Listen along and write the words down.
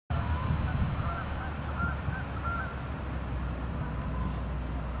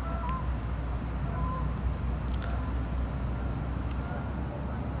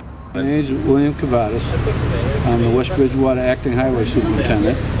My name is William Cavadas. I'm the West Bridgewater Acting Highway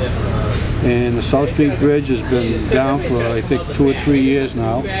Superintendent. And the South Street Bridge has been down for, I think, 2 or 3 years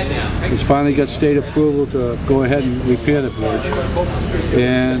now. It's finally got state approval to go ahead and repair the bridge.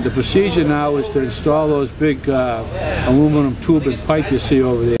 And the procedure now is to install those big aluminum tube and pipe you see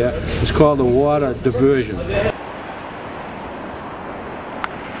over there. It's called a water diversion.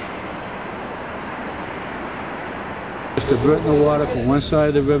 Just diverting the water from one side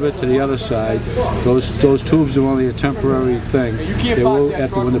of the river to the other side. Those tubes are only a temporary thing. They will,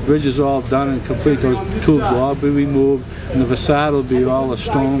 when the bridge is all done and complete, those tubes will all be removed, and the facade will be all a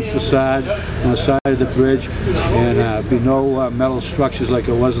stone facade on the side of the bridge, and be no metal structures like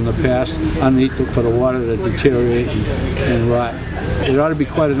it was in the past underneath for the water to deteriorate and rot. It ought to be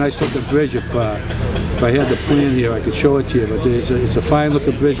quite a nice looking bridge. If I had the plan here, I could show it to you, but it's a fine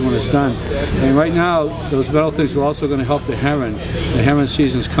looking bridge when it's done. And right now, those metal things are also going to help the heron. The heron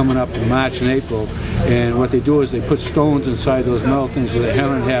season's coming up in March and April, and what they do is they put stones inside those metal things where the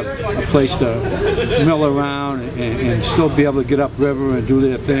heron have a place to mill around and still be able to get upriver and do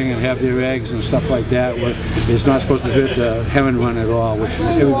their thing and have their eggs and stuff like that, where it's not supposed to hurt the heron run at all, which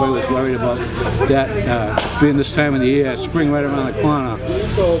everybody was worried about that being this time of the year, spring right around the corner.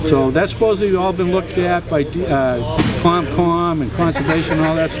 So that's supposedly all been looked at by COM and conservation and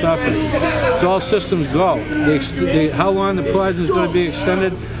all that stuff, and it's all systems go. How long the project is going to be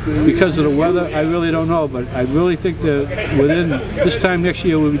extended because of the weather, I really don't know, but I really think that within this time next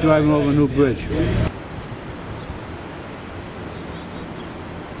year we'll be driving over a new bridge.